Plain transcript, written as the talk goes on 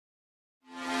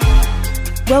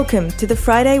Welcome to the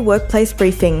Friday Workplace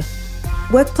Briefing.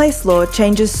 Workplace law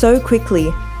changes so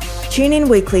quickly. Tune in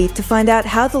weekly to find out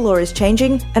how the law is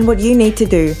changing and what you need to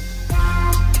do.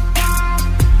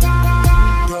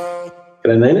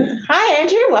 G'day, Nina. Hi,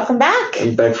 Andrew. Welcome back.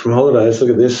 I'm back from holidays.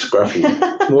 Look at this, scruffy.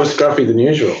 More scruffy than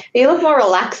usual. You look more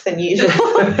relaxed than usual.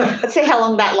 Let's see how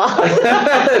long that lasts.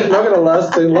 It's not going to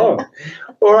last too long.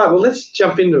 All right, well, let's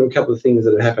jump into a couple of things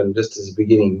that have happened just as a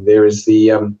beginning. There is the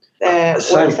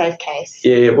WorkSafe case.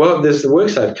 Yeah, well, there's the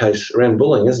WorkSafe case around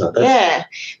bullying, isn't it? Yeah.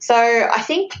 So I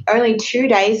think only 2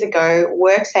 days ago,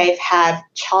 WorkSafe have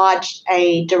charged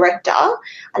a director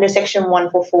under Section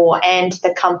 144 and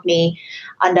the company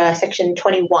under Section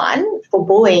 21 for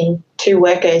bullying two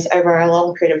workers over a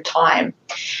long period of time.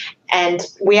 And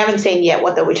we haven't seen yet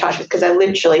what they'll be charged with because they've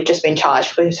literally just been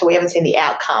charged, so we haven't seen the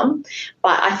outcome.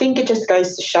 But I think it just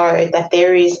goes to show that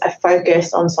there is a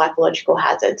focus on psychological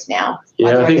hazards now.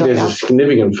 Yeah, I think there's a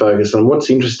significant focus. And what's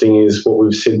interesting is what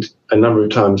we've said a number of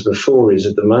times before is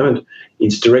at the moment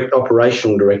it's direct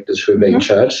operational directors who are being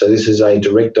charged. So this is a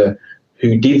director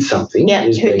who did something. Yeah,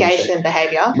 who engaged in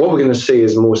behaviour. What we're going to see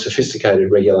is more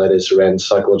sophisticated regulators around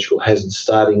psychological hazards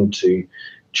starting to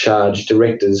charge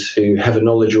directors who have a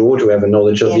knowledge or to have a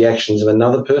knowledge of the actions of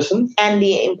another person. And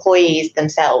the employees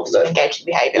themselves who engage in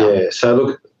behaviour. Yeah, so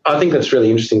look, I think that's a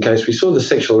really interesting case. We saw the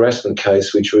sexual harassment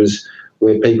case, which was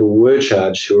where people were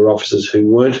charged who were officers who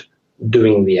weren't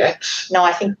doing the acts. No,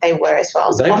 I think they were as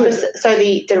well. So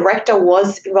the director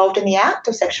was involved in the act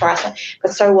of sexual harassment,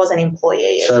 but so was an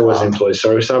employee So was an employee,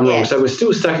 sorry. So I'm wrong. So we're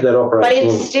still stuck at that operational.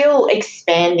 But it's still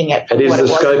expanding it. It is the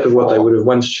scope of what they would have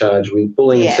once charged with.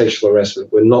 Bullying and sexual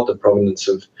harassment were not the provenance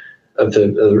of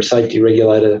the safety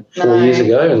regulator 4 years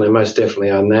ago, and they most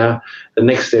definitely are now. The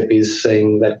next step is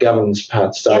seeing that governance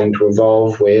part starting to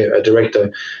evolve, where a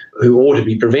director who ought to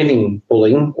be preventing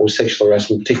bullying or sexual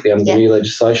harassment, particularly under new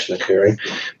legislation occurring,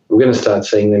 we're going to start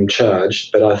seeing them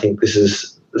charged, but I think this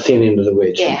is the thin end of the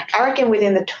wedge. Yeah, I reckon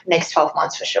within the next 12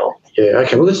 months for sure. Yeah,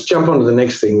 okay. Well, let's jump on to the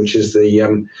next thing, which is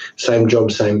the same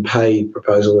job, same pay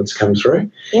proposal that's come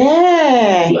through.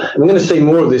 Yeah. We're going to see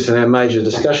more of this in our major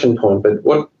discussion point, but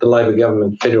what the Labor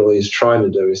government federally is trying to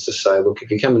do is to say, look,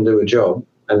 if you come and do a job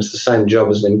and it's the same job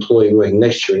as an employee working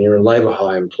next to you and you're a labour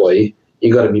hire employee,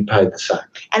 you've got to be paid the same.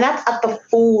 And that's at the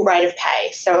full rate of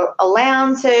pay. So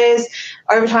allowances,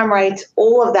 overtime rates,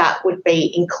 all of that would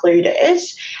be included.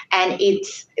 And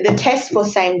the test for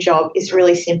same job is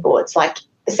really simple. It's like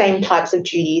the same types of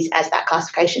duties as that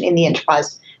classification in the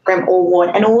enterprise agreement or award,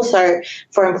 and also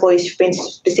for employees who've been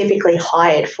specifically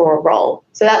hired for a role.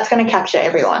 So that's going to capture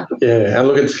everyone. Yeah, and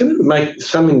look, it's going to make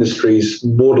some industries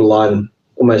borderline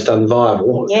almost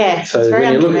unviable. Yeah, so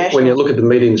when you look at the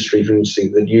meat industry, for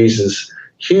instance, that uses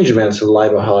huge amounts of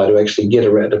labour hire to actually get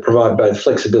around, to provide both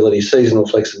flexibility, seasonal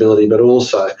flexibility, but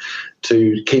also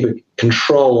to keep a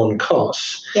control on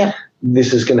costs. Yeah.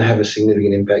 This is going to have a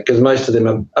significant impact because most of them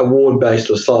are award-based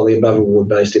or slightly above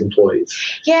award-based employees.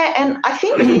 Yeah, and I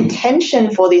think the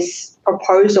intention for this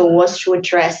proposal was to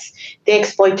address the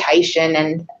exploitation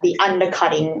and the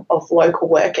undercutting of local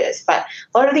workers. But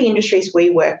a lot of the industries we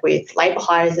work with, labour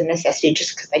hire is a necessity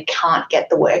just because they can't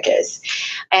get the workers.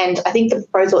 And I think the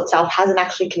proposal itself hasn't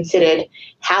actually considered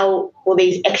how will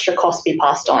these extra costs be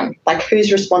passed on? Like,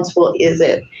 whose responsible is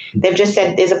it? They've just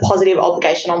said there's a positive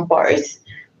obligation on both.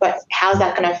 But how's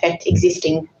that going to affect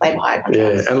existing labour hire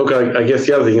contracts? Yeah, and look, I guess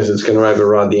the other thing is it's going to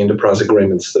override the enterprise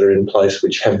agreements that are in place,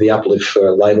 which have the uplift for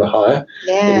labour hire.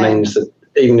 Yeah. It means that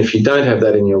even if you don't have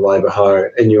that in your labour hire,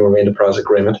 in your enterprise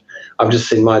agreement, I've just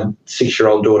seen my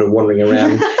 6-year-old daughter wandering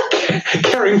around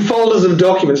carrying folders of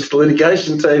documents for the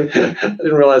litigation team. I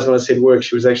didn't realise when I said work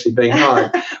she was actually being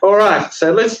hired. All right,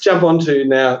 so let's jump on to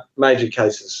now major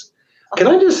cases. Can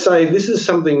I just say this is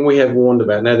something we have warned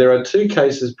about. Now, there are 2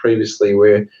 cases previously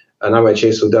where an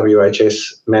OHS or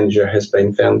WHS manager has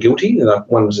been found guilty.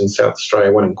 One was in South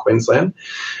Australia, one in Queensland.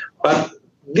 But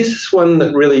this is one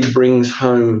that really brings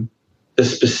home the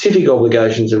specific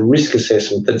obligations of risk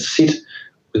assessment that sit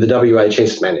with the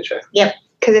WHS manager. Yep,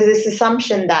 because there's this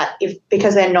assumption that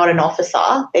because they're not an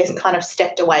officer, they're kind of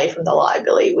stepped away from the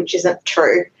liability, which isn't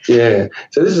true. Yeah,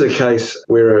 so this is a case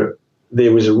where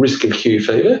there was a risk of queue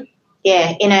fever.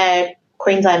 Yeah, in a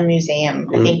Queensland museum,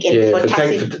 I think. For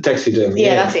taxidermy.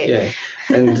 Yeah, that's it. Yeah.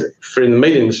 And in the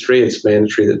meat industry, it's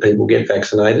mandatory that people get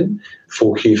vaccinated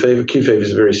for queue fever. Queue fever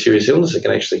is a very serious illness. It can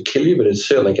actually kill you, but it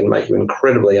certainly can make you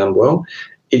incredibly unwell.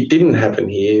 It didn't happen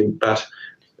here, but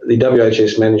the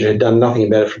WHS manager had done nothing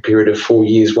about it for a period of 4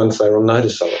 years once they were on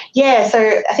notice of it. Yeah,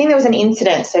 so I think there was an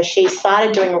incident. So she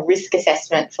started doing a risk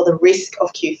assessment for the risk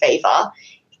of queue fever,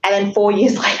 and then 4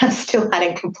 years later still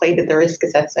hadn't completed the risk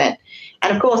assessment.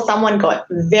 And of course, someone got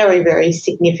very, very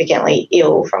significantly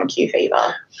ill from Q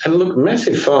fever. And look,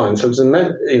 massive fine. So it was a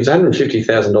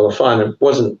 $150,000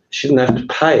 fine. She didn't have to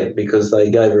pay it because they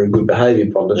gave her a good behaviour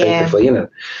bond effectively in it.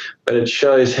 But it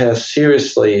shows how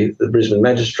seriously the Brisbane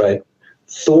magistrate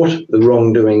thought the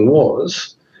wrongdoing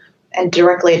was. And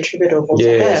directly attributable to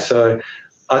her. Yeah, so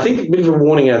I think a bit of a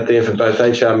warning out there for both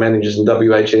HR managers and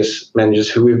WHS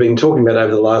managers who we've been talking about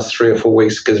over the last 3 or 4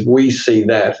 weeks, because we see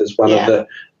that as one of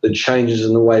the changes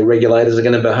in the way regulators are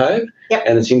going to behave. Yep.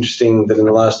 And it's interesting that in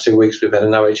the last 2 weeks we've had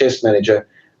an OHS manager,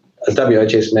 a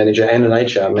WHS manager and an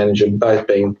HR manager both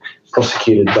being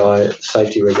prosecuted by a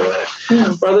safety regulator.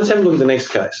 Right, let's have a look at the next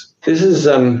case. This is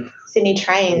Sydney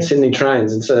Trains. Sydney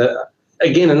Trains. It's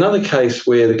again another case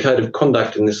where the code of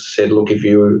conduct in this said, look, if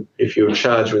you were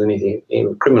charged with anything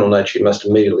in criminal nature, you must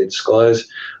immediately disclose.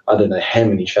 I don't know how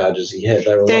many charges he had.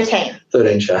 They were 13.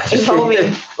 13 charges.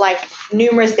 Involving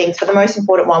numerous things, but the most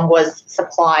important one was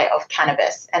supply of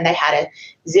cannabis, and they had a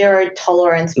zero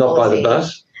tolerance Not policy. by the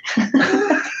bus.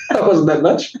 That wasn't that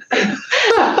much.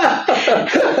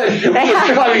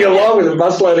 Driving along with a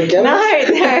busload of cannabis.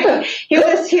 No. He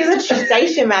was a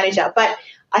station manager, but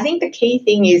I think the key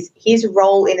thing is his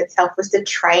role in itself was to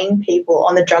train people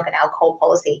on the drug and alcohol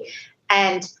policy,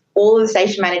 and all of the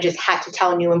station managers had to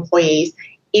tell new employees,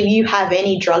 if you have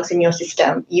any drugs in your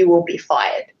system, you will be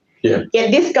fired. Yeah. Yeah,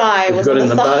 this guy was on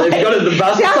the side. He got in the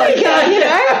bus.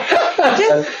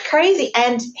 Just crazy.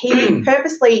 And he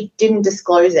purposely didn't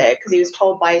disclose it because he was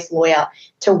told by his lawyer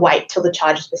to wait till the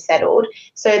charges were settled.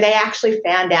 So they actually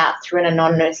found out through an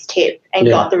anonymous tip and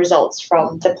got the results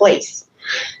from the police.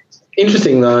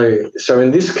 Interesting though, so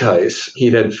in this case,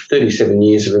 he'd had 37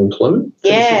 years of employment.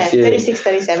 36,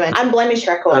 37. Unblemished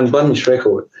record. Unblemished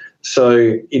record.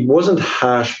 So it wasn't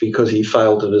harsh because he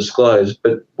failed to disclose,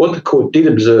 but what the court did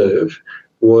observe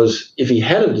was if he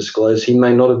had disclosed, he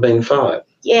may not have been fired.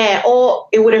 Yeah, or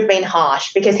it would have been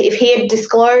harsh because if he had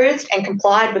disclosed and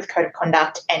complied with code of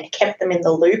conduct and kept them in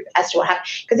the loop as to what happened,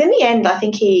 because in the end I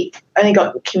think he only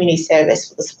got community service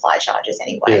for the supply charges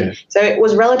anyway. Yeah. So it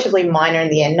was relatively minor in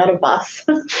the end, not a bus.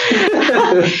 But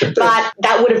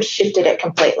that would have shifted it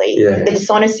completely. Yeah. The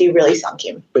dishonesty really sunk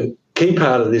him. But key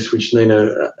part of this, which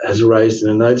Nina has raised in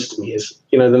her notes to me, is,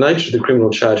 the nature of the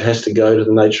criminal charge has to go to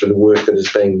the nature of the work that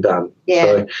is being done. Yeah.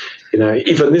 So,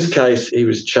 if in this case he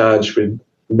was charged with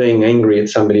being angry at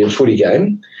somebody at a footy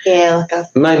game,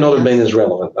 may not have been as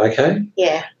relevant, okay?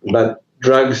 Yeah. But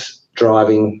drugs,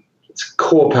 driving, it's a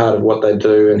core part of what they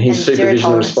do, and his supervision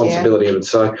and responsibility of it.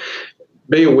 So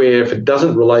be aware if it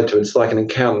doesn't relate to it, it's like an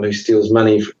accountant who steals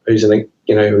money,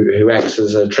 who acts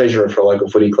as a treasurer for a local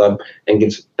footy club and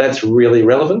that's really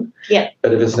relevant. Yeah.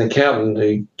 But if it's an accountant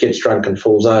who gets drunk and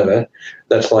falls over,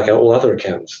 that's like all other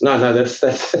accountants. No, that's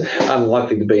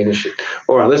unlikely to be an issue.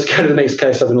 All right, let's go to the next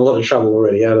case. I'm in a lot of trouble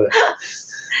already.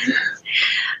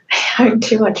 Having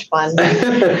too much fun.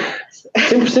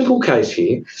 Simple case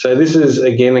here. So this is,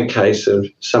 again, a case of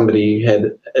somebody who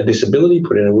had a disability,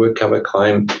 put in a work cover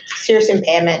claim. Serious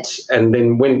impairment. And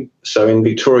then so in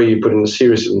Victoria you put in a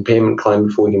serious impairment claim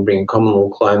before you can bring a common law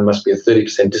claim. Must be a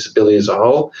 30% disability as a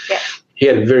whole. Yeah. He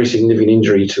had a very significant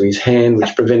injury to his hand,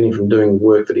 which prevented him from doing the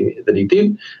work that he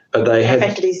did. But they had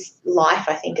affected his life,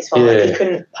 I think, as well. Yeah. Like he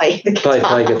couldn't play the guitar.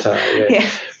 Play guitar, yeah.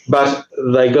 But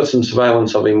they got some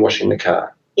surveillance of him washing the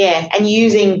car. Yeah, and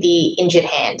using the injured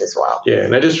hand as well. Yeah,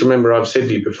 and I just remember I've said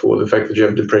to you before, the fact that you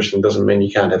have depression doesn't mean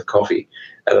you can't have coffee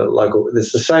at a local.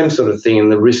 It's the same sort of thing,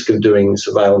 and the risk of doing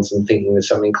surveillance and thinking there's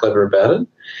something clever about it.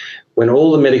 When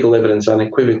all the medical evidence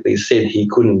unequivocally said he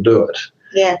couldn't do it,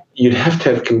 you'd have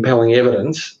to have compelling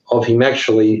evidence of him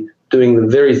actually doing the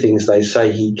very things they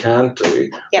say he can't do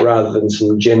rather than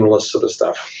some generalist sort of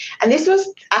stuff. And this was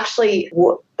actually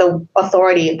what the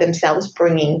authority themselves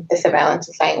bringing the surveillance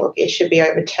and saying, look, it should be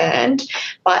overturned.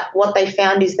 But what they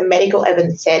found is the medical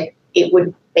evidence said it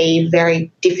would be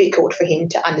very difficult for him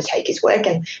to undertake his work,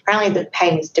 and apparently the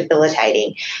pain was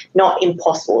debilitating, not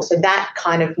impossible. So that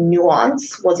kind of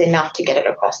nuance was enough to get it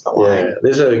across the line. Yeah,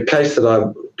 there's a case that I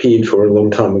appeared for a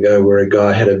long time ago where a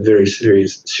guy had a very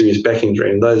serious back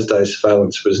injury. In those days,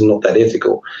 surveillance was not that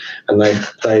ethical, and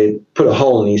they put a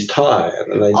hole in his tyre,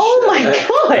 and they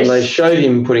and they showed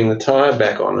him putting the tyre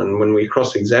back on. And when we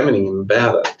cross-examining him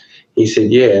about it, he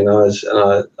said, and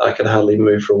I could hardly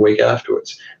move for a week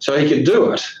afterwards. So he could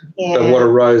do it, but what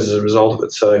arose as a result of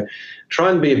it. So try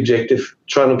and be objective.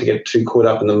 Try not to get too caught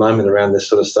up in the moment around this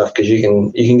sort of stuff, because you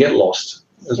can get lost.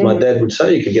 As my dad would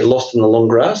say, you could get lost in the long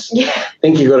grass. Yeah.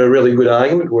 Think you've got a really good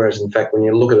argument, whereas in fact when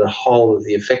you look at a whole of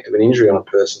the effect of an injury on a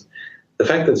person, the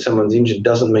fact that someone's injured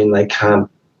doesn't mean they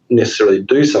can't necessarily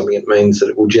do something. It means that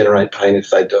it will generate pain if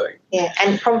they do. Yeah,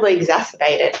 and probably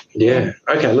exacerbate it. Yeah.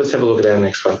 Okay, let's have a look at our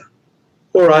next one.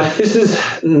 All right, this is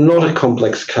not a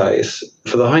complex case.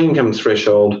 For the high income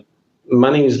threshold,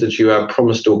 monies that you are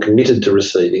promised or committed to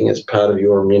receiving as part of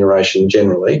your remuneration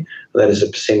generally, that is a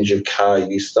percentage of car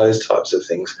use, those types of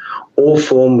things, all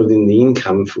form within the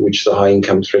income for which the high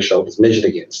income threshold is measured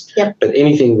against. Yep. But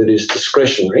anything that is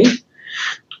discretionary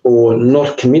or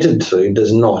not committed to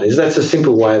does not. That's a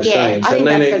simple way of saying it. I So, think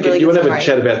Nina, that's a really do you want to good have a summary.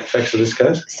 chat about the facts of this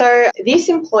case? So this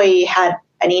employee had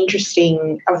an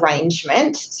interesting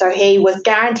arrangement. So he was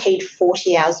guaranteed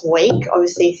 40 hours a week.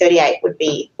 Obviously, 38 would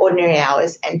be ordinary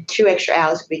hours and 2 extra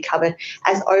hours would be covered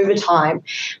as overtime.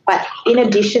 But in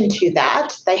addition to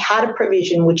that, they had a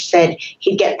provision which said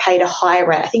he'd get paid a higher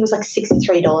rate. I think it was like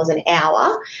 $63 an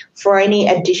hour for any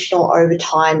additional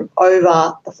overtime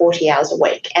over the 40 hours a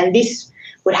week. And this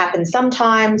would happen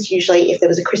sometimes. Usually if there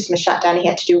was a Christmas shutdown, he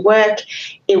had to do work,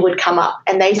 it would come up.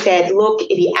 And they said, look,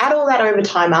 if you add all that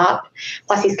overtime up,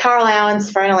 plus his car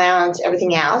allowance, phone allowance,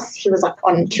 everything else, he was like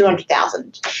on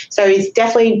 $200,000. So he's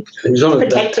definitely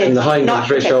protected. And the high income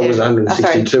threshold was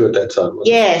 162 at that time, wasn't it?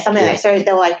 Yeah, something like that. So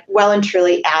they're like well and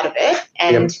truly out of it.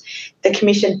 And the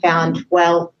commission found,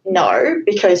 well, no,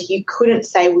 because you couldn't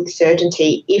say with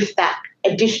certainty if that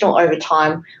additional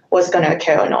overtime was going to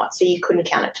occur or not. So you couldn't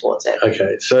count it towards it.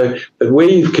 Okay, so but where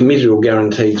you've committed or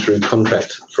guaranteed through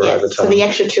contract for overtime. So the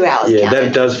extra 2 hours. Yeah, counted.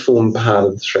 that does form part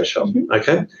of the threshold. Mm-hmm.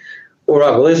 Okay. All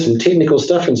right, well, there's some technical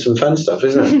stuff and some fun stuff,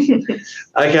 isn't it?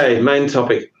 Okay, main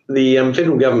topic. The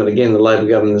federal government, again, the Labor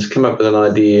government, has come up with an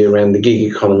idea around the gig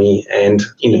economy and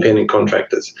independent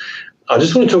contractors. I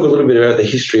just want to talk a little bit about the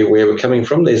history of where we're coming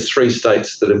from. There's 3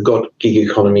 states that have got gig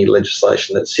economy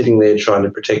legislation that's sitting there trying to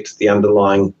protect the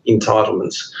underlying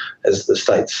entitlements, as the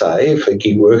states say, for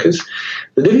gig workers.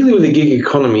 The difficulty with the gig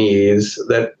economy is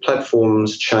that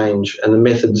platforms change and the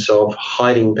methods of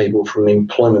hiding people from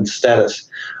employment status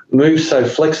move so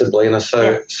flexibly and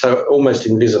are so almost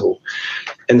invisible.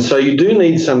 And so you do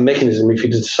need some mechanism if you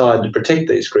decide to protect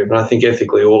these groups. And I think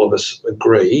ethically all of us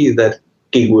agree that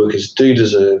gig workers do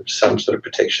deserve some sort of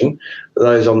protection.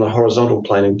 Those on the horizontal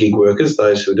plane of gig workers,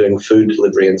 those who are doing food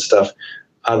delivery and stuff,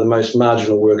 are the most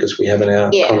marginal workers we have in our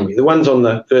economy. The ones on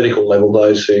the vertical level,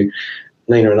 those who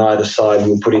Nina and I decide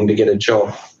we'll put in to get a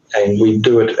job, and we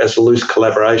do it as a loose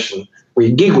collaboration.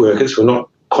 We're gig workers, we're not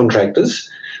contractors.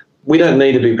 We don't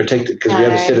need to be protected because we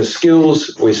have a set of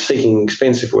skills, we're seeking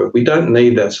expensive work. We don't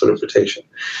need that sort of protection.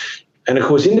 And, of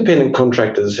course, independent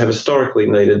contractors have historically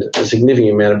needed a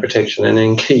significant amount of protection, and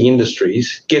in key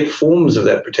industries get forms of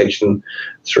that protection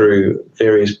through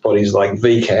various bodies like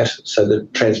VCAT, so the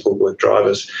transport work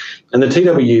drivers. And the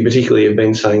TWU particularly have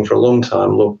been saying for a long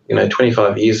time, look,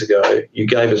 25 years ago, you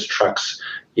gave us trucks,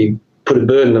 you put a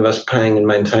burden of us paying and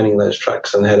maintaining those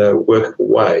trucks and had a workable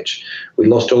wage. We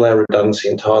lost all our redundancy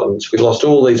entitlements. We lost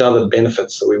all these other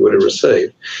benefits that we would have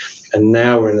received. And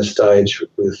now we're in a stage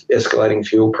with escalating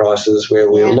fuel prices where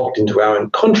we're locked into our own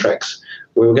contracts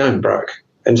where we're going broke.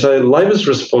 And so Labor's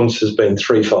response has been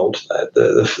threefold.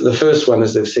 The first one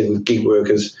is they've said with gig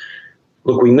workers,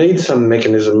 look, we need some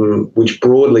mechanism which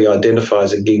broadly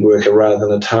identifies a gig worker rather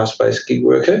than a task-based gig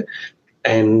worker,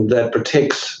 and that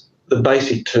protects the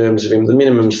basic terms of him, the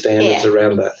minimum standards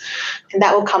around that. And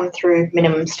that will come through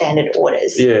minimum standard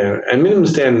orders. Yeah, and minimum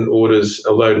standard orders,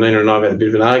 although Nina and I have had a bit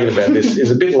of an argument about this, is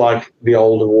a bit like the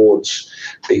old awards,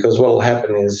 because what will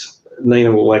happen is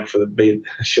Nina will act for the bid.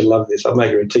 She'll love this. I'll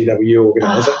make her a TW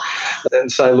organiser and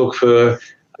say, look, for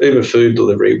Uber food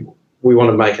delivery, we want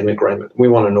to make an agreement. We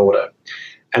want an order.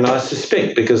 And I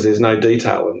suspect, because there's no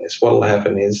detail in this, what will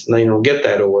happen is Nina will get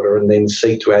that order and then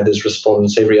seek to add as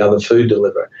respondents every other food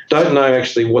deliverer. Don't know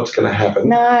actually what's going to happen.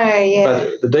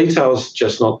 But the detail's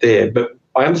just not there. But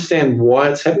I understand why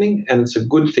it's happening, and it's a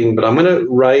good thing. But I'm going to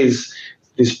raise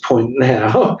this point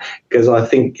now because I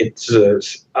think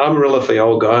I'm a relatively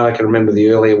old guy. I can remember the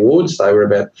early awards. They were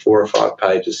about 4 or 5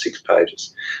 pages, 6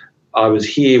 pages. I was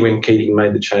here when Keating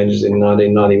made the changes in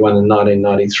 1991 and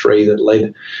 1993 that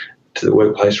led to the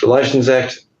Workplace Relations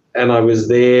Act, and I was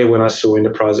there when I saw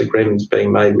enterprise agreements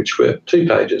being made which were 2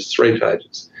 pages, 3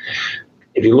 pages.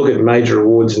 If you look at major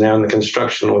awards now in the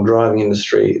construction or driving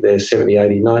industry, they're 70,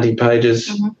 80, 90 pages.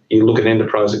 Mm-hmm. You look at an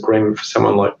enterprise agreement for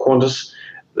someone like Qantas,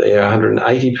 they're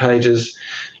 180 pages.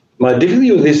 My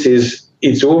difficulty with this is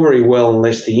it's all very well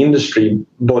unless the industry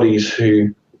bodies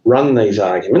who run these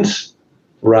arguments,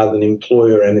 rather than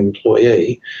employer and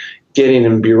employee, get in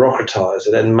and bureaucratise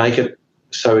it and make it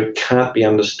so it can't be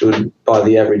understood by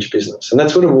the average business. And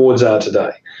that's what awards are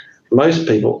today. Most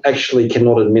people actually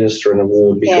cannot administer an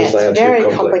award because they are too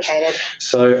complex. Complicated.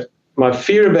 So my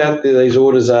fear about these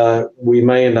orders are we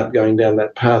may end up going down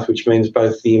that path, which means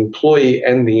both the employee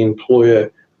and the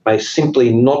employer may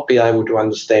simply not be able to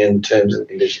understand terms and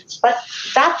conditions. But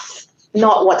that's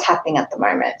not what's happening at the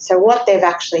moment. So what they've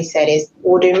actually said is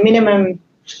we'll do minimum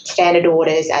standard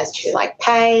orders as to like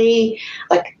pay,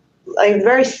 like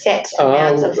very set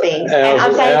amounts of things.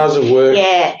 Hours of work.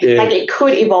 Yeah, like it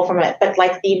could evolve from it, but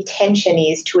like the intention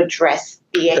is to address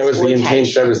the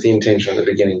exploitation. That was the intention at the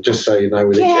beginning, just so you know.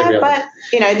 With every but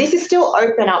this is still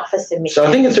open up for submission. So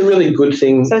I think it's a really good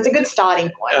thing. So it's a good starting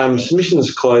point.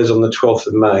 Submissions close on the 12th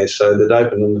of May, so they'd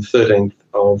open on the 13th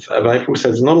of April, so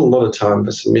there's not a lot of time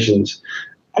for submissions.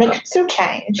 And it could still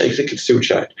change. It could still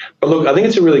change. But look, I think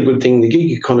it's a really good thing. The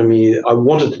gig economy, I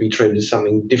want it to be treated as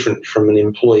something different from an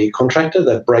employee contractor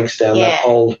that breaks down that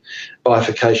old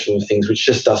bifurcation of things, which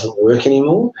just doesn't work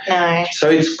anymore. No. So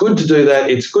it's good to do that.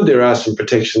 It's good there are some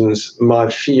protections. My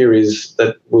fear is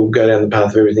that we'll go down the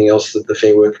path of everything else that the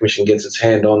Fair Work Commission gets its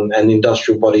hand on and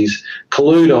industrial bodies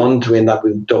collude on to end up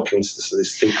with documents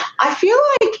this thick. I feel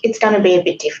like it's going to be a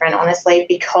bit different, honestly,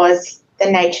 because the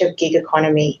nature of gig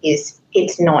economy is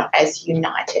it's not as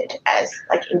united as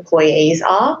like employees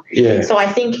are. Yeah. So I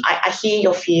think I hear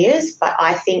your fears, but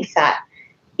I think that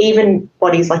even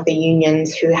bodies like the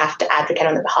unions who have to advocate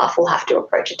on their behalf will have to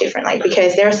approach it differently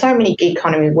because there are so many gig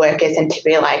economy workers, and to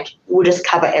be like, we'll just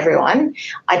cover everyone,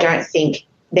 I don't think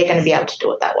they're going to be able to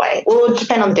do it that way. Well, it'll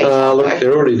depend on the detail. Look,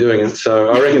 they're already doing it,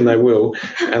 so I reckon they will,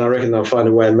 and I reckon they'll find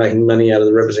a way of making money out of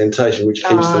the representation, which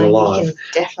keeps them alive. You can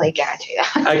definitely guarantee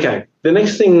that. Okay, the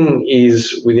next thing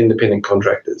is with independent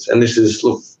contractors, and this is,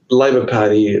 look, Labor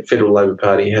Party, Federal Labor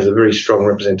Party has a very strong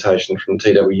representation from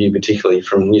TWU, particularly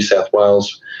from New South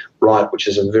Wales, right, which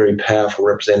is a very powerful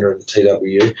representative of the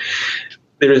TWU.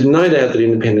 There is no doubt that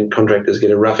independent contractors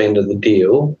get a rough end of the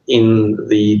deal in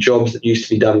the jobs that used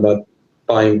to be done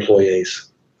by employees,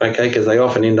 okay, because they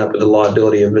often end up with the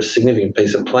liability of a significant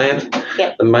piece of plant,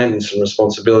 the maintenance and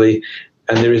responsibility,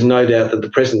 and there is no doubt that the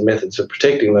present methods of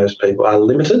protecting those people are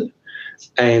limited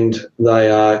and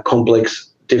they are complex,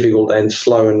 difficult and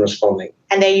slow in responding.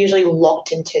 And they're usually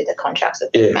locked into the contracts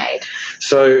that they've made.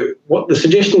 So what the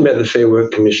suggestion about the Fair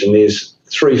Work Commission is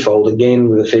threefold, again,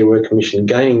 with the Fair Work Commission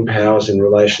gaining powers in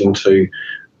relation to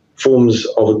forms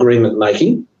of agreement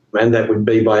making, and that would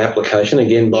be by application,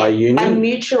 again, by a union. By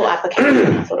mutual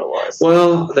application, I thought it was.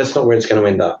 Well, that's not where it's going to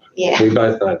end up. Yeah. We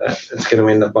both know that. It's going to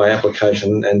end up by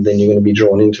application, and then you're going to be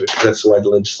drawn into it, because that's the way the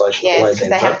legislation always ends up. Yes, because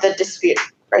they have the dispute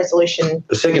resolution.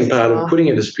 The second part of putting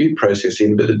a dispute process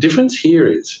in, but the difference here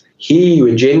is, here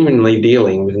you are genuinely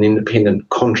dealing with an independent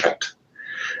contract,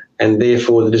 and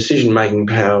therefore the decision-making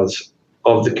powers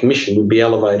of the Commission would be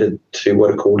elevated to what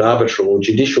are called arbitral or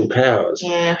judicial powers.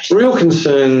 Yeah. Real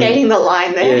concern. Skating the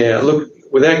line there. Yeah, look,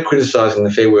 without criticising the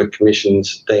Fair Work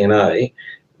Commission's DNA,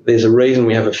 there's a reason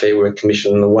we have a Fair Work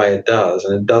Commission the way it does,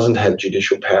 and it doesn't have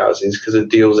judicial powers, is because it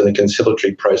deals in a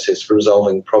conciliatory process for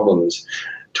resolving problems.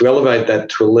 To elevate that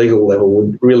to a legal level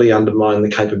would really undermine the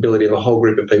capability of a whole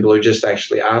group of people who just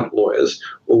actually aren't lawyers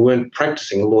or weren't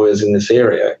practising lawyers in this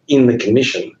area in the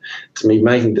Commission to be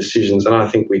making decisions, and I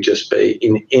think we'd just be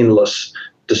in endless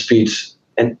disputes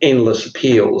and endless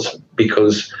appeals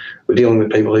because we're dealing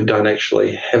with people who don't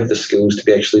actually have the skills to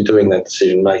be actually doing that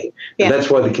decision making. Yeah. And that's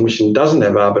why the Commission doesn't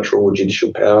have arbitral or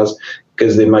judicial powers,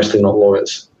 because they're mostly not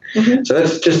lawyers. Mm-hmm. So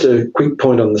that's just a quick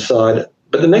point on the side.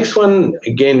 But the next one,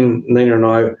 again, Nina and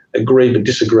I agree but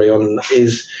disagree on,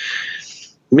 is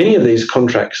many of these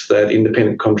contracts that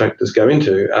independent contractors go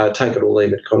into are take it or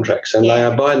leave it contracts, and they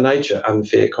are by nature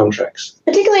unfair contracts.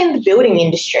 Particularly in the building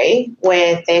industry,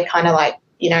 where they're kind of like,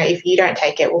 you know, if you don't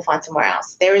take it, we'll find somewhere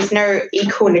else. There is no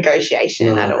equal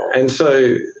negotiation at all. And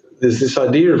so there's this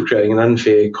idea of creating an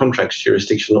unfair contracts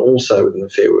jurisdiction also within the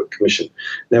Fair Work Commission.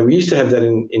 Now, we used to have that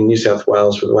in New South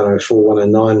Wales with 104,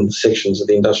 109 sections of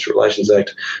the Industrial Relations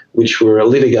Act, which were a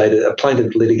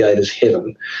plaintiff litigator's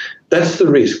heaven. That's the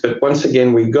risk. But once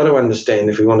again, we've got to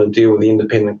understand, if we want to deal with the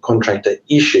independent contractor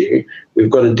issue, we've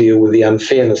got to deal with the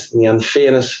unfairness. And the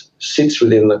unfairness sits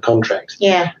within the contract.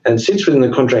 Yeah. And sits within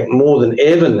the contract more than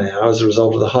ever now as a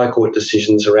result of the High Court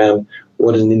decisions around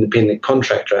what is an independent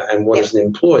contractor and what is an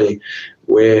employee,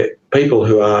 where people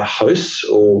who are hosts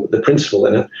or the principal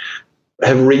in it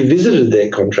have revisited their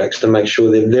contracts to make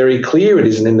sure they're very clear it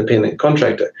is an independent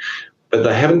contractor, but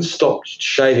they haven't stopped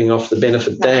shaving off the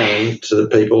benefit down to the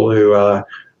people who are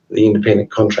the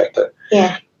independent contractor.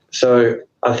 Yeah. So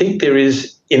I think there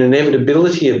is an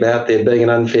inevitability about there being an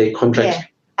unfair contract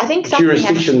I think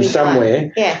jurisdiction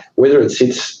somewhere, whether it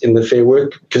sits in the Fair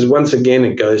Work, because once again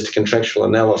it goes to contractual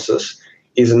analysis,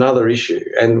 is another issue.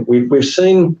 And we've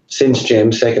seen since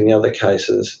JAMSAC and the other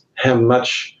cases how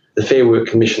much the Fair Work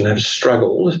Commission have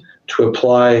struggled to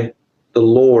apply the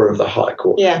law of the High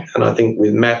Court. Yeah. And I think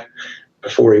with Matt,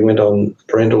 before he went on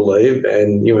parental leave,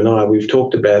 and you and I, we've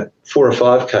talked about 4 or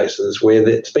 5 cases where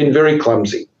it's been very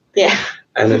clumsy. Yeah.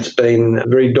 And it's been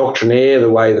very doctrinaire,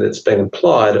 the way that it's been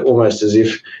applied, almost as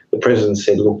if the president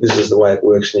said, look, this is the way it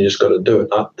works and you just got to do it.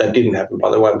 That didn't happen,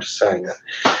 by the way, I'm just saying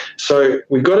that. So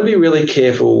we've got to be really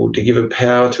careful to give a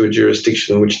power to a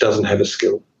jurisdiction which doesn't have a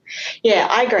skill. Yeah,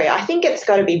 I agree. I think it's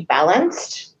got to be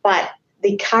balanced, but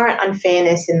the current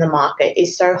unfairness in the market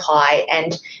is so high,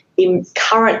 and the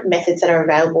current methods that are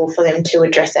available for them to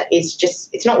address it is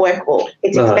just, it's not workable.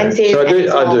 It's expensive.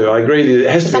 So I agree with you. It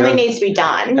has to something needs to be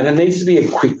done. And it needs to be a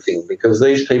quick thing, because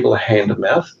these people are hand to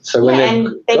mouth. So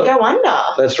when they go under.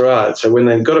 That's right. So when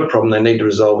they've got a problem, they need to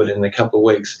resolve it in a couple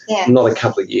of weeks, not a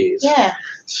couple of years. Yeah.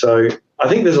 So I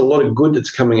think there's a lot of good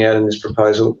that's coming out in this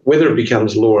proposal. Whether it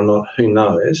becomes law or not, who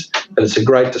knows? But it's a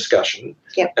great discussion.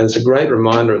 Yep. And it's a great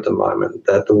reminder at the moment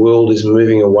that the world is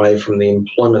moving away from the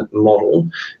employment model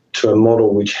to a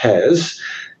model which has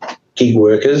gig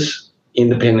workers,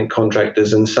 independent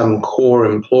contractors and some core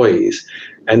employees.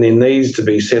 And there needs to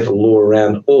be set a law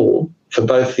around all for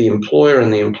both the employer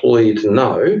and the employee to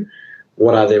know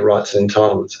what are their rights and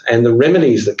entitlements. And the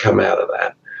remedies that come out of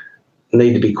that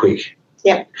need to be quick.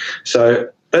 Yeah. So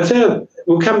that's how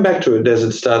we'll come back to it as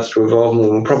it starts to evolve, and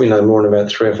we'll probably know more in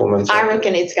about 3 or 4 months. I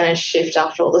reckon it's going to shift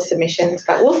after all the submissions,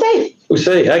 but we'll see. We'll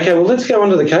see. Okay, well, let's go on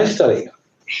to the case study.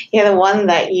 Yeah, the one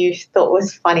that you thought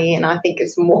was funny, and I think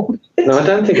it's more. No, I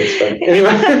don't think it's funny.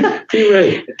 Anyway, you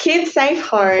read. Kids Safe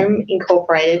Home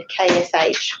Incorporated,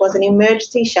 KSH, was an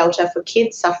emergency shelter for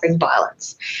kids suffering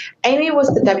violence. Amy was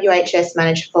the WHS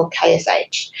manager for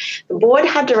KSH. The board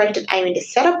had directed Amy to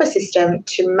set up a system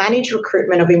to manage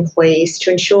recruitment of employees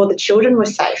to ensure the children were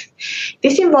safe.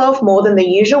 This involved more than the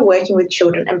usual working with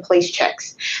children and police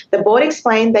checks. The board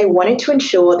explained they wanted to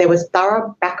ensure there was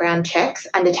thorough background checks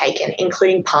undertaken,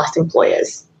 including past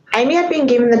employers. Amy had been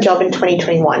given the job in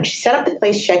 2021. She set up the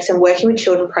police checks and working with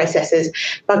children processes,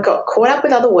 but got caught up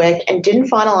with other work and didn't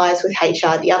finalise with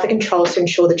HR the other controls to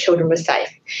ensure the children were safe.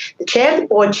 The chair of the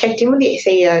board checked in with the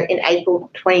CEO in April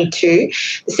 22.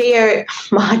 The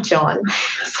CEO, Mark John,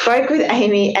 spoke with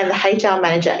Amy and the HR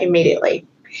manager immediately.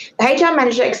 The HR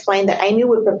manager explained that Amy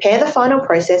would prepare the final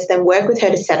process, then work with her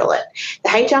to settle it. The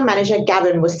HR manager,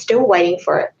 Gavin, was still waiting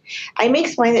for it. Amy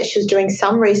explained that she was doing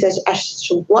some research as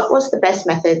to what was the best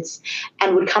methods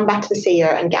and would come back to the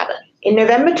CEO and Gavin. In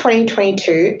November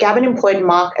 2022, Gavin employed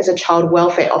Mark as a child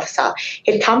welfare officer.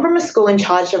 He'd come from a school in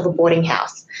charge of a boarding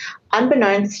house.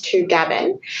 Unbeknownst to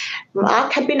Gavin,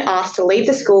 Mark had been asked to leave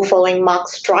the school following Mark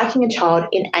striking a child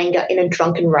in anger in a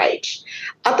drunken rage.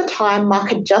 At the time, Mark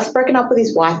had just broken up with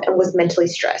his wife and was mentally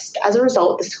stressed. As a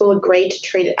result, the school agreed to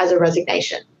treat it as a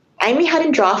resignation. Amy had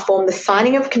in draft form the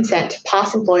signing of consent to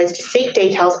past employers to seek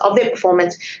details of their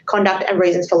performance, conduct and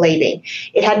reasons for leaving.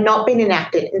 It had not been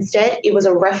enacted. Instead, it was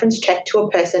a reference check to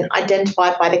a person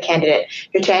identified by the candidate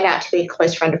who turned out to be a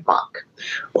close friend of Mark.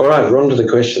 All right, we're on to the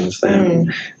questions now.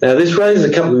 Now, this raises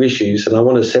a couple of issues, and I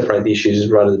want to separate the issues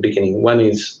right at the beginning. One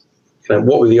is,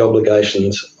 what were the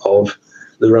obligations of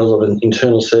the relevant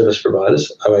internal service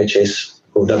providers, OHS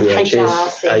or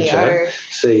WHS, HR,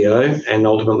 CEO, and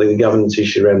ultimately the governance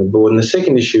issue around the board. And the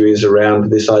second issue is around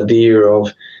this idea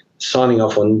of signing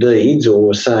off on deeds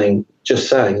or just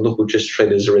saying, look, we'll just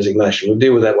treat it as a resignation. We'll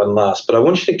deal with that one last. But I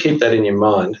want you to keep that in your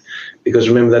mind, because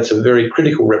remember, that's a very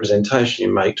critical representation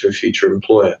you make to a future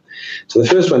employer. So the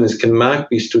first one is, can Mark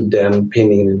be stood down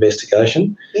pending an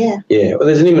investigation? Yeah. Well,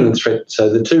 there's an imminent threat. So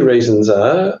the two reasons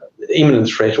are imminent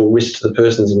threat or risk to the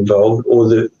persons involved, or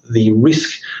the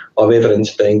risk of evidence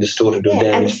being distorted or damaged.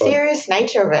 And the serious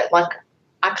nature of it. Like,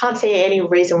 I can't see any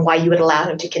reason why you would allow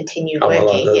him to continue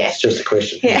working. Well, that's just a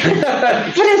question. Yeah.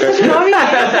 But it's such an obvious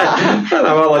answer.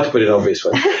 No, I like to put it in an obvious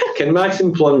way. Can Mark's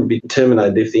employment be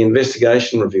terminated if the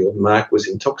investigation revealed Mark was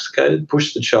intoxicated,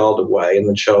 pushed the child away, and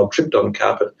the child tripped on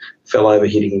carpet, fell over,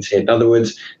 hitting his head? In other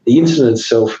words, the incident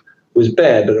itself was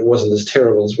bad, but it wasn't as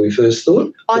terrible as we first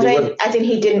thought. As in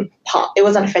he didn't pop. It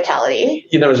wasn't a fatality.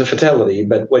 It was a fatality,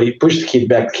 but when he pushed the kid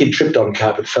back, the kid tripped on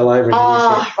carpet, fell over, and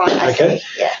hit his head. Right. Okay?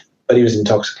 Yeah. But he was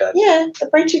intoxicated. Yeah, the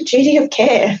breach of duty of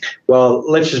care. Well,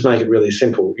 let's just make it really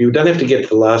simple. You don't have to get to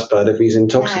the last part. If he's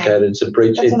intoxicated, it's a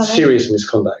breach. It's serious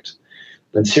misconduct.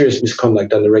 And serious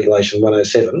misconduct under Regulation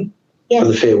 107 for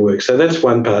the Fair Work. So that's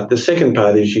one part. The second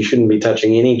part is you shouldn't be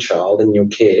touching any child in your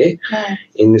care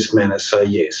in this manner. So,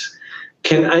 yes.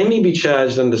 Can Amy be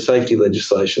charged under safety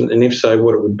legislation? And if so,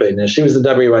 what it would be? Now, she was the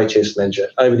WHS manager.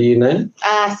 Over to you, Nina.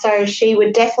 So she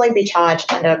would definitely be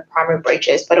charged under primary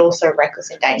breaches, but also reckless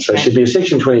endangerment. So she'd be a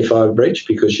Section 25 breach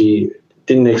because she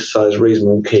didn't exercise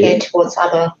reasonable care towards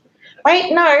other.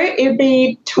 Wait, no, it would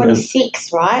be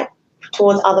 26, right?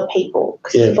 Towards other people,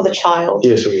 for the child.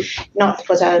 Yes, it would. Not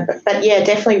towards other, but yeah,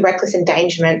 definitely reckless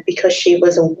endangerment because she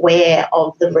was aware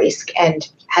of the risk and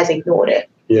has ignored it.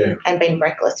 Yeah. And been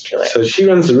reckless to it. So she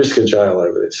runs the risk of jail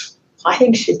over this. I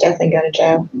think she'd definitely go to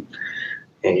jail.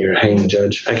 And you're a hanging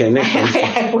judge. Okay, next one.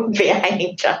 I would be a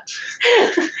hanging judge.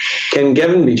 Can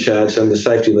Gavin be charged under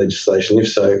safety legislation?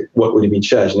 If so, what would he be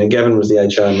charged? Now, Gavin was the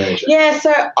HR manager. Yeah,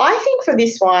 so I think for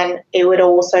this one, it would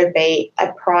also be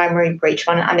a primary breach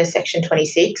one under Section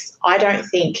 26. I don't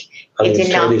think it's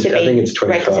enough to be I think it's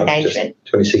 25. reckless endangerment.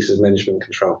 26 is management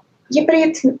control. Yeah, but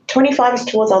it's 25 is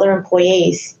towards other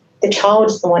employees. The child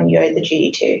is the one you owe the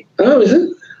duty to. Oh, is it?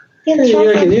 Yeah, the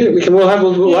child. We'll have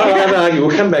an argument.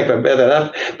 We'll come back about that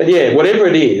up. But yeah, whatever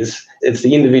it is, it's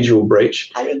the individual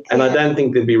breach. I don't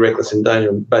think there'd be reckless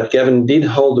endangerment. But Gavin did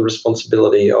hold the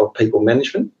responsibility of people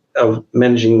management, of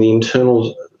managing the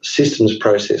internal systems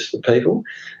process for people,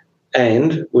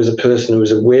 and was a person who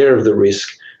was aware of the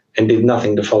risk and did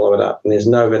nothing to follow it up. And there's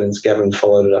no evidence Gavin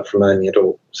followed it up from Amy at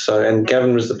all. And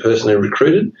Gavin was the person who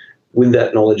recruited with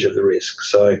that knowledge of the risk.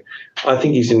 So I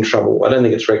think he's in trouble. I don't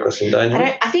think it's reckless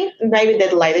endangerment. I think maybe they'd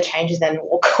delay the changes then and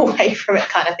walk away from it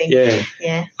kind of thing.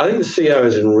 Yeah. I think the CEO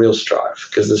is in real strife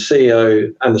because the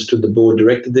CEO understood the board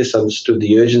directed this, understood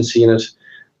the urgency in it,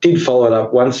 did follow it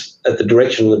up once at the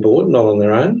direction of the board, not on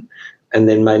their own, and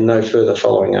then made no further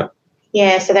following up.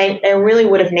 Yeah, so they really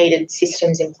would have needed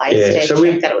systems in place to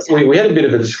check that it was happening. We had a bit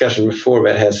of a discussion before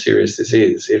about how serious this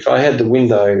is. If I had the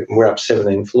window, we're up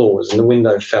 17 floors, and the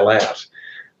window fell out,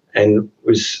 and it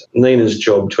was Nina's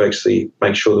job to actually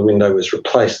make sure the window was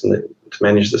replaced and to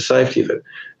manage the safety of it,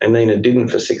 and Nina didn't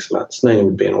for 6 months, Nina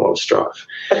would be in a lot of strife.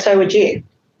 But so would you.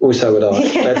 Well, so would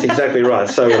I. That's exactly right.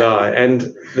 So would I. And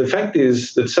the fact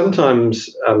is that sometimes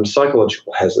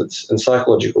psychological hazards and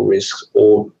psychological risks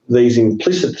or these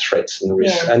implicit threats and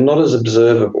risks are not as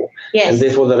observable. Yes. And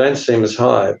therefore they don't seem as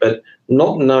high. But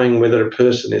not knowing whether a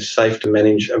person is safe to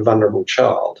manage a vulnerable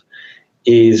child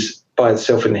is by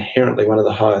itself inherently one of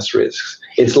the highest risks.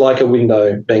 It's like a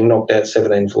window being knocked out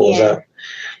 17 floors up.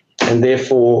 And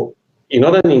therefore you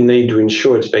not only need to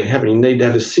ensure it's being happening, you need to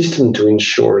have a system to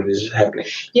ensure it is happening.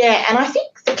 Yeah, and I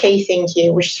think the key thing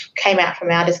here, which came out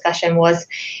from our discussion, was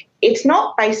it's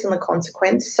not based on the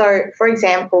consequence. So, for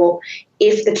example,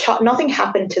 if nothing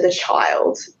happened to the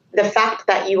child, the fact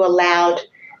that you allowed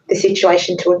the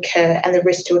situation to occur and the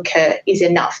risk to occur is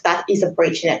enough. That is a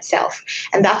breach in itself.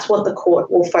 And that's what the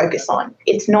court will focus on.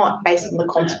 It's not based on the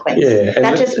consequence. Yeah,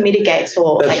 that just mitigates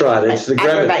or that's right. It's the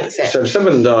aggravates it. So if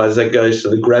someone dies, that goes to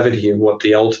the gravity of what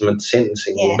the ultimate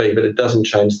sentencing will be, but it doesn't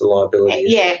change the liability.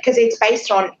 Yeah, because it's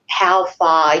based on how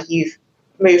far you've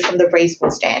moved from the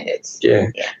reasonable standards. Yeah.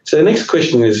 So the next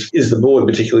question is the board,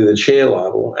 particularly the chair,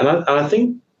 liable? And I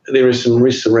think there is some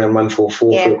risks around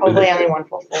 144. Yeah, probably only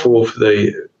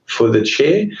 144. For the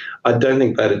chair. I don't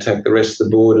think they'd attack the rest of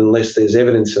the board unless there's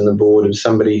evidence in the board of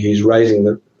somebody who's raising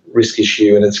the risk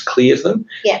issue and it's clear to them,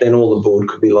 then all the board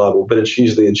could be liable, but it's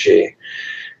usually the chair.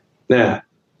 Now,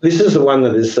 this is the one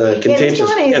that is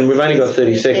contentious, and we've only got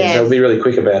 30 seconds, so I'll be really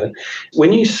quick about it.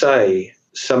 When you say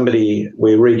somebody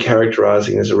we're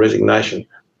recharacterising as a resignation,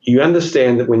 you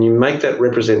understand that when you make that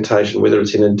representation, whether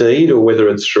it's in a deed or whether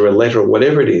it's through a letter or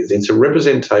whatever it is, it's a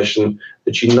representation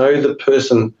that you know the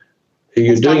person who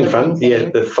you're doing from,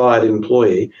 the fired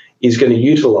employee, is going to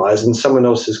utilise and someone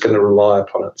else is going to rely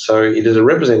upon it. So it is a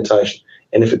representation.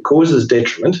 And if it causes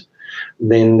detriment,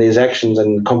 then there's actions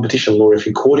in competition law if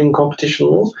you're caught in competition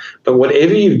law. But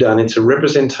whatever you've done, it's a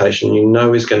representation you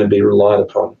know is going to be relied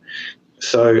upon.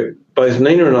 So both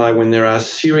Nina and I, when there are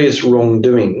serious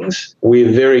wrongdoings,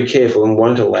 we're very careful and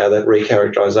won't allow that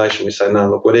recharacterisation. We say, no,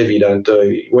 look, whatever you don't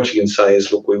do, what you can say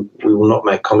is, look, we will not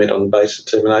make comment on the basis of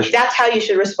termination. That's how you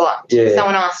should respond if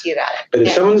someone asks you about it. But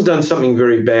if someone's done something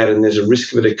very bad and there's a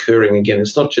risk of it occurring again,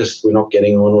 it's not just we're not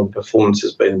getting on or the performance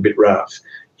has been a bit rough.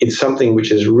 It's something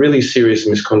which is really serious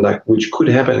misconduct which could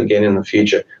happen again in the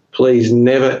future. Please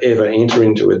never, ever enter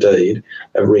into a deed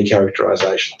of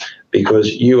recharacterisation, because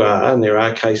you are, and there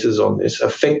are cases on this,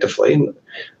 effectively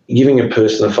giving a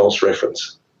person a false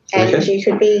reference. And you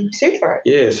could be sued for it.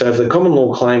 Yeah, so if the common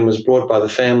law claim was brought by the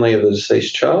family of the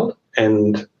deceased child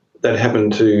and that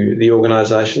happened to the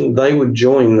organisation, they would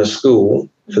join the school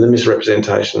for the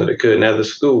misrepresentation that occurred. Now, the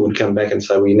school would come back and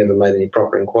say, well, you never made any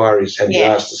proper inquiries, had you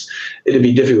asked us. It'd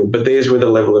be difficult, but there's where the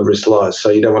level of risk lies, so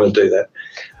you don't want to do that.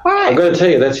 All right. I've got to tell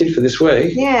you, that's it for this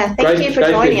week. Yeah, thank you for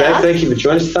joining us. Thank you for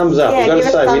joining us. Thumbs up. Yeah, I've got to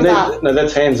say, thumbs up. No,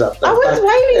 that's hands up. I was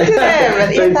waiting for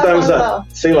them. Thumbs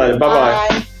up. See you later. Bye-bye.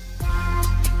 Bye.